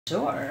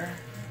Sure.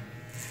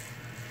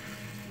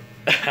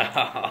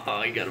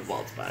 Oh, you got a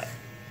bald spot.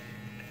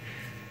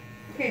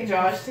 Okay,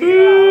 Josh, take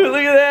it off.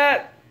 Look at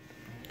that.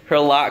 Her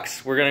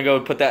locks. We're gonna go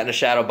put that in a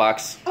shadow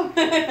box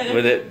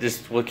with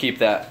it. We'll keep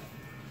that.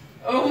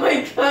 Oh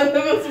my god,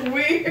 that was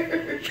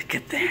weird. Look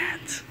at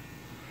that.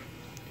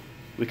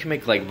 We can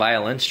make like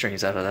violin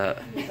strings out of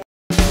that.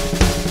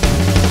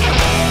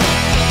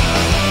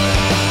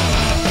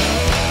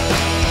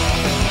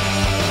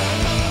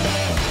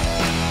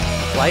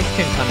 Life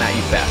can come at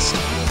you fast,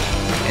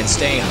 and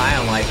staying high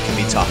on life can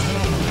be tough.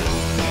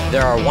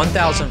 There are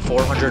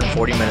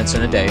 1,440 minutes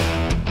in a day,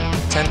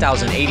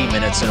 10,080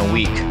 minutes in a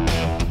week,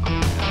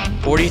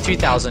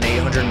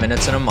 43,800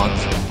 minutes in a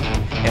month,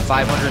 and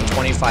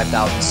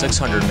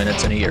 525,600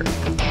 minutes in a year.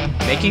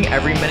 Making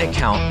every minute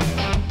count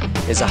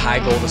is a high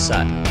goal to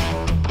set.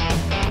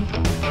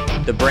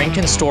 The brain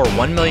can store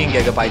 1 million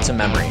gigabytes of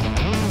memory,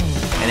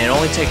 and it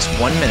only takes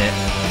 1 minute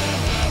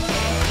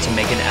to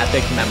make an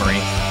epic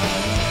memory.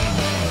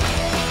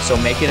 So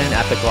make it an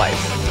epic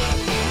life.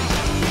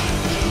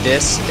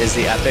 This is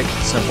the Epic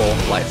Simple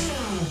Life.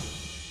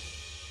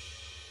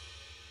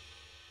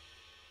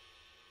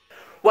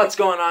 What's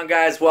going on,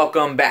 guys?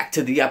 Welcome back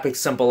to the Epic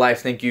Simple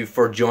Life. Thank you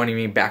for joining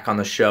me back on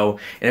the show.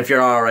 And if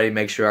you're not already,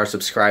 make sure you are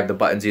subscribed. The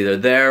button's either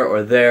there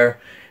or there.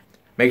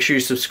 Make sure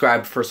you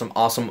subscribe for some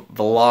awesome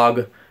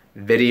vlog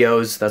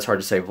videos. That's hard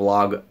to say,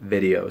 vlog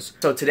videos.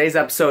 So today's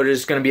episode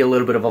is going to be a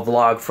little bit of a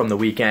vlog from the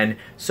weekend.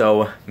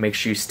 So make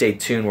sure you stay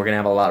tuned. We're going to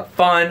have a lot of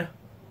fun.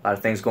 A lot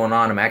of things going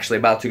on. I'm actually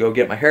about to go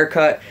get my hair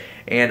cut,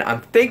 and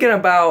I'm thinking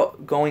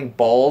about going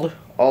bald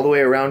all the way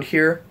around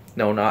here.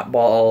 No, not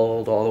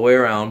bald all the way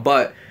around,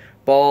 but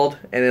bald,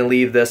 and then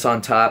leave this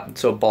on top.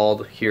 So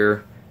bald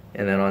here,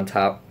 and then on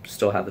top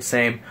still have the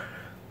same.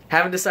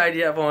 Haven't decided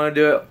yet if I want to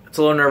do it. It's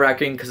a little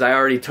nerve-wracking because I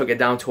already took it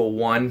down to a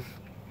 1.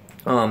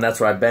 That's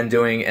what I've been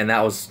doing, and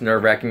that was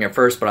nerve-wracking at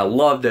first, but I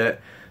loved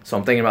it. So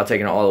I'm thinking about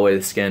taking it all the way to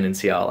the skin and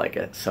see how I like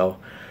it. So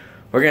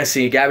we're going to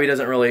see. Gabby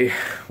doesn't really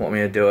want me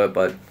to do it,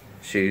 but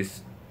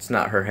it's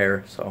not her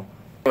hair, so.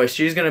 Anyway,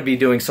 she's gonna be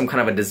doing some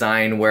kind of a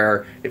design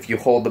where if you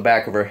hold the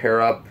back of her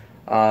hair up,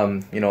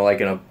 you know, like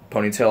in a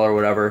ponytail or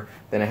whatever,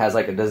 then it has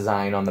like a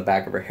design on the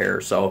back of her hair.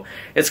 So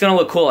it's gonna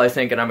look cool, I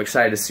think, and I'm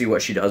excited to see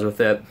what she does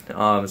with it.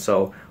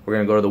 So we're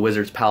gonna go to the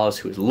Wizard's Palace,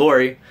 who is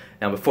Lori.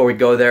 Now before we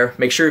go there,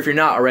 make sure if you're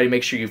not already,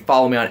 make sure you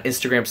follow me on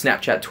Instagram,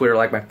 Snapchat, Twitter,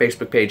 like my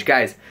Facebook page.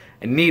 Guys,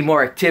 I need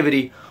more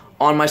activity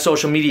on my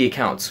social media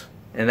accounts,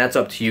 and that's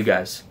up to you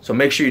guys. So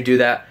make sure you do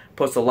that.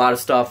 Post a lot of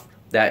stuff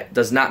that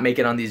does not make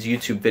it on these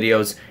YouTube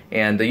videos,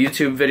 and the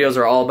YouTube videos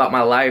are all about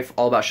my life,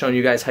 all about showing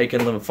you guys how you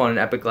can live a fun and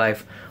epic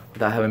life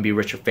without having to be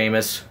rich or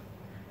famous,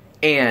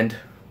 and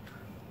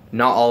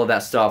not all of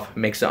that stuff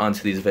makes it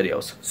onto these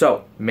videos.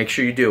 So make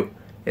sure you do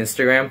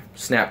Instagram,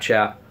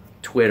 Snapchat,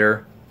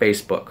 Twitter,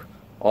 Facebook,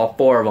 all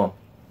 4 of them.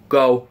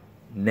 Go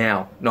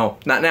now. No,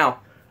 not now.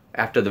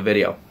 After the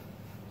video.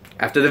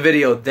 After the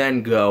video,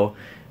 then go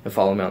and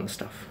follow me on the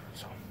stuff.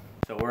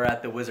 So we're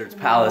at the Wizard's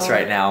Palace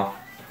right now.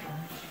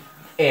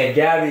 And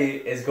Gabby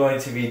is going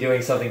to be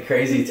doing something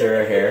crazy to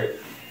her hair.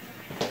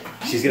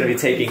 She's going to be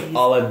taking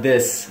all of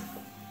this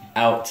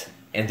out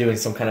and doing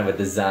some kind of a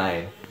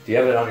design. Do you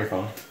have it on your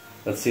phone?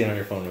 Let's see it on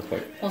your phone real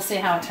quick. We'll see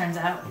how it turns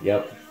out.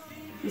 Yep.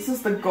 This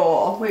is the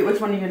goal. Wait,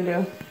 which one are you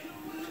gonna do?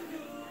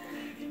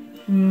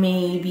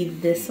 Maybe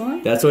this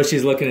one? That's what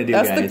she's looking to do,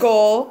 That's guys. the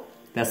goal.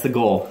 That's the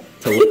goal.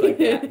 To look like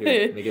that.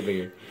 Here, make it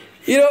bigger.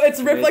 You know, it's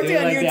reflecting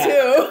on like you that.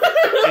 too.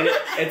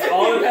 It's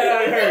all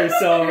dependent on her,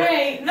 so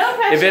Great, no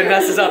pressure. if it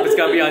messes up, it's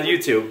gonna be on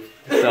YouTube.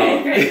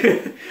 So,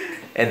 Great.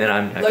 And then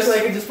I'm next. Looks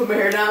like I could just put my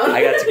hair down.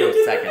 I got to go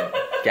second.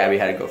 Gabby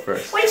had to go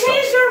first. We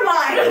changed our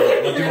mind.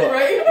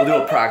 We'll do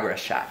a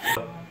progress shot.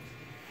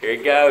 Here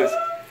it goes.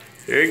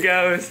 Here it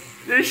goes.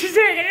 She's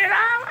taking it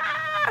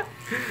off.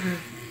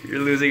 You're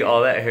losing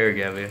all that hair,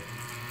 Gabby.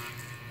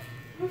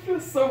 That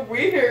feels so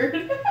weird.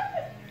 You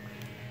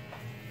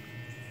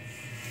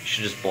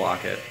should just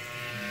block it.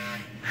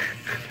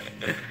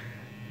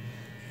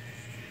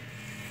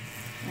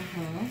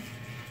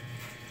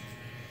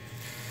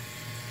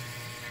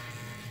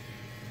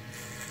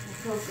 That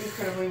feels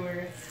incredibly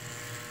weird.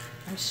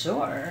 I'm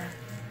sure.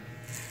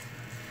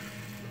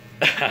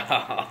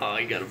 Oh,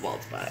 you got a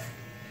bald spot.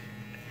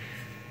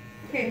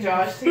 Okay,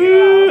 Josh, take it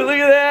off. Look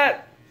at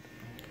that.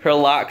 Her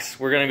locks.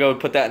 We're gonna go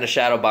put that in a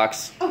shadow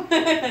box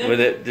with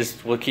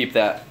it. We'll keep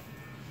that.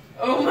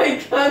 Oh my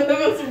god, that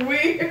was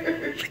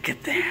weird. Look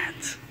at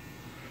that.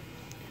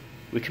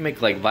 We can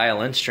make like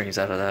violin strings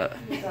out of that. Oh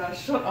my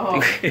gosh, shut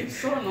up. You're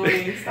so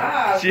annoying.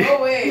 Stop. Go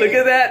away. Look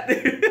at that.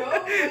 Go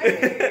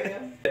away.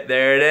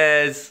 There it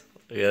is.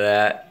 Look at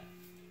that.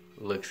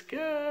 Looks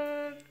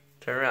good.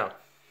 Turn around.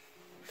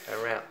 Turn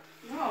around.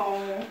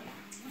 No.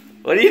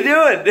 What are you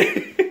doing?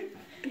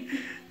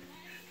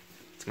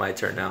 It's my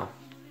turn now.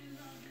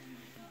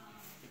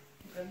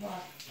 Good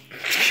luck.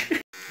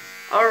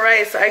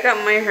 Alright, so I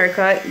got my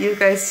haircut. You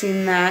guys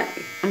seen that.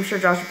 I'm sure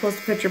Josh will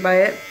post a picture by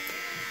it.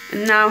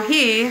 And now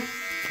he...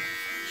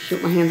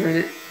 Shoot, my hands are in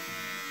it.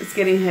 It's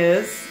getting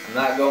his. I'm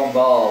not going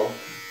bald.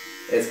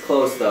 It's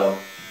close though.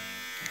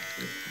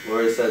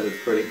 Lori says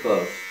it's pretty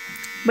close.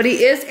 But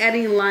he is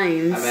adding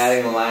lines. I'm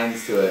adding the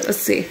lines to it. Let's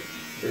see.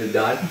 Is it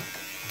done?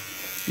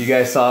 You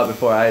guys saw it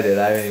before I did.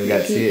 I haven't even got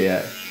to see it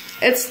yet.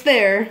 It's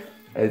there.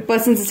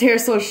 But since his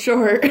hair's so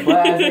short. Well,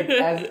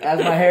 as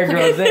my hair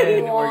grows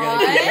in, we're going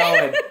to keep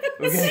going.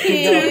 We're going to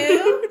keep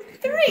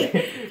going. 2,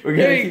 3. We're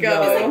There you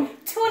go.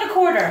 It's like 2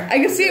 1/4. I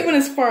can see it when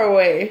it's far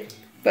away.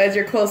 But as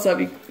you're close up,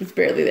 it's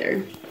barely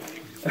there.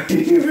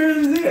 You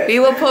barely see it. We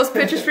will post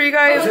pictures for you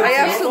guys. I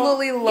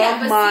absolutely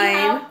love but mine.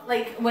 See how,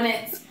 like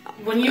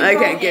when you I go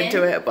can't get in,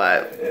 to it,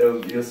 but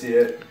You'll see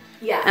it.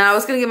 Yeah. and I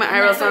was gonna get my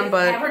eyebrows Never- done,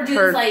 but never do,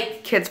 her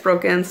like, kid's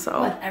broken,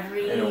 so What,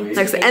 every In a week.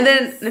 next. And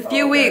then in a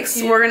few weeks,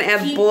 to we're gonna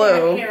add keep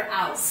blue. their hair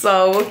out.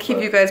 So we'll keep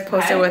you guys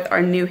posted Okay. with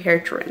our new hair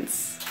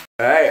trends.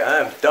 Alright,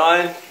 I'm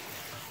done.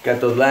 Got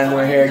those lines in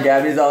my hair.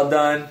 Gabby's all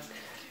done.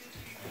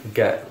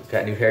 Got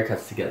new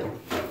haircuts together.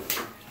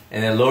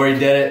 And then Lori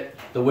did it.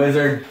 The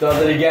wizard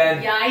does it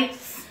again.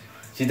 Yikes.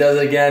 She does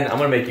it again. I'm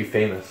gonna make you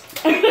famous.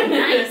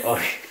 Nice.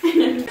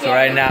 Okay. So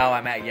right now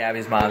I'm at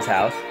Gabby's mom's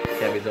house.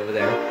 Gabby's over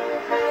there.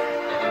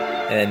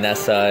 And then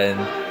Nessa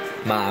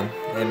and Mom.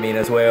 And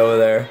Mina's way over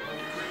there.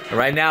 And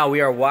right now we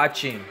are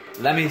watching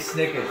Lemmy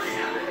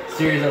Snicket's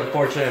Series of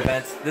Unfortunate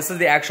Events. This is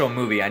the actual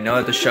movie. I know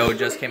that the show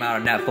just came out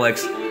on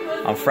Netflix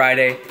on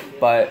Friday,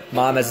 but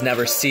Mom has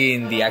never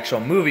seen the actual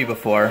movie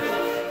before.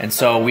 And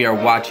so we are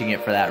watching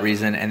it for that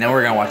reason. And then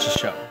we're gonna watch the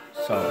show.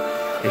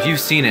 So if you've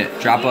seen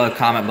it, drop a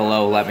comment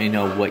below. Let me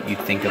know what you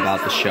think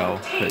about the show,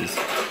 because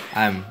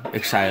I'm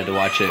excited to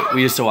watch it.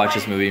 We used to watch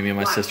this movie, me and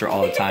my sister,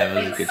 all the time.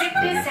 It was a good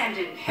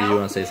movie. Did you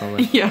want to say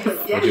something? Yeah.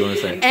 What do you want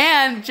to say?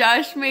 And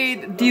Josh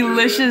made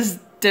delicious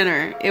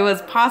dinner. It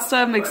was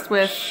pasta mixed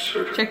with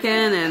chicken,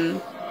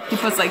 and he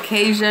puts like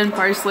Cajun,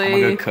 parsley. I'm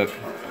a good cook.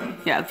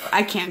 Yeah,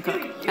 I can't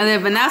cook. And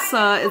then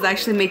Vanessa is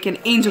actually making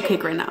angel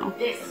cake right now.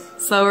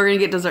 So we're gonna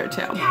get dessert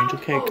too. Angel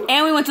cake.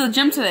 And we went to the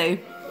gym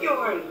today.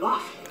 Your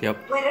lofty,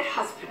 Yep. wedded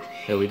husband.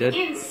 Yeah, we did.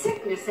 In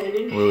sickness and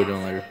in What are we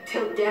doing later?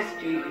 till death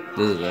do you.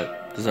 This is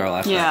it. This is our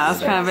last Yeah, night.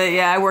 that's kind of it.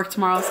 Yeah, I work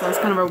tomorrow, so that's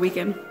kind of our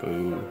weekend.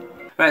 Boo.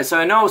 Alright, so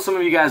I know some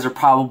of you guys are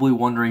probably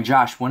wondering,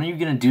 Josh, when are you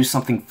going to do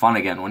something fun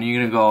again? When are you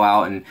going to go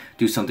out and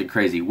do something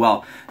crazy?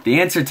 Well,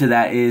 the answer to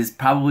that is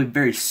probably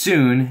very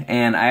soon,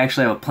 and I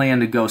actually have a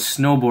plan to go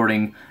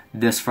snowboarding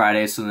this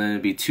Friday, so then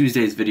it'll be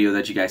Tuesday's video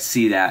that you guys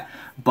see that.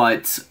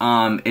 But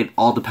it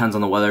all depends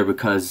on the weather,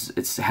 because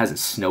it hasn't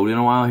snowed in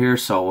a while here,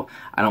 so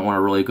I don't want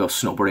to really go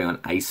snowboarding on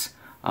ice.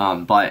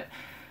 But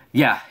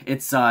yeah,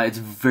 it's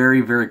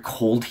very, very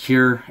cold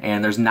here,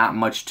 and there's not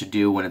much to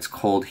do when it's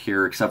cold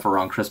here, except for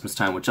around Christmas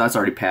time, which that's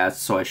already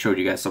passed, so I showed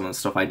you guys some of the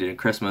stuff I did in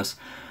Christmas.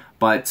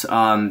 But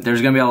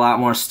there's going to be a lot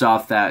more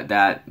stuff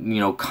that you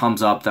know,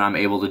 comes up that I'm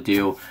able to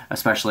do,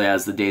 especially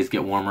as the days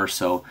get warmer,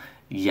 so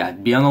yeah,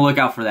 be on the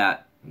lookout for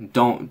that.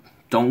 Don't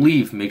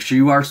leave. Make sure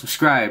you are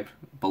subscribed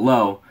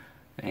below,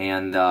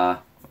 and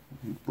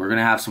we're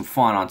gonna have some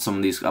fun on some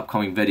of these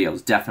upcoming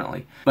videos,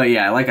 definitely. But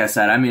yeah, like I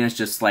said, I mean, it's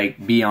just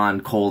like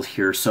beyond cold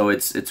here, so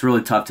it's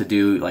really tough to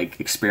do like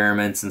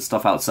experiments and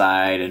stuff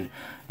outside and,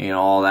 you know,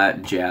 all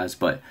that jazz.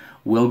 But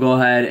we'll go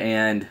ahead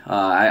and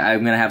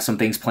I'm gonna have some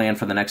things planned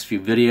for the next few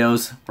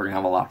videos. We're gonna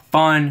have a lot of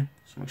fun,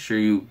 so make sure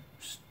you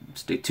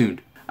stay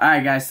tuned.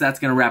 Alright guys, so that's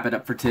going to wrap it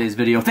up for today's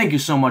video. Thank you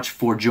so much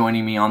for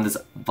joining me on this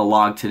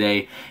vlog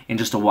today and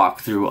just a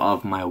walkthrough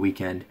of my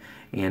weekend.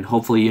 And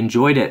hopefully you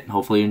enjoyed it.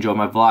 Hopefully you enjoyed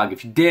my vlog.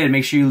 If you did,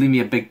 make sure you leave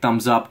me a big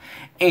thumbs up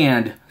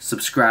and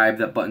subscribe.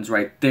 That button's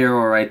right there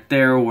or right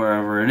there,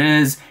 wherever it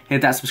is.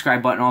 Hit that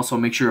subscribe button. Also,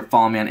 make sure to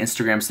follow me on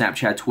Instagram,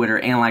 Snapchat, Twitter,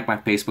 and like my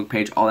Facebook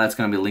page. All that's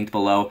going to be linked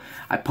below.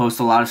 I post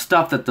a lot of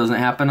stuff that doesn't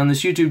happen on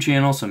this YouTube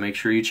channel, so make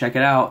sure you check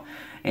it out.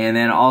 And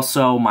then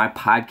also my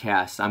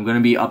podcast. I'm going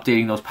to be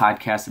updating those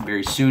podcasts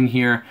very soon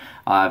here.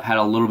 I've had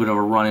a little bit of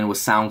a run-in with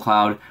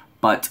SoundCloud,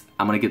 but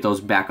I'm going to get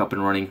those back up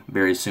and running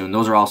very soon.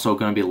 Those are also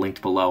going to be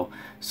linked below.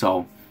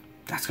 So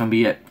that's going to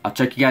be it. I'll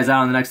check you guys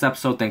out on the next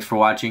episode. Thanks for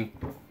watching.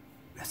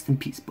 Rest in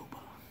peace, Bo.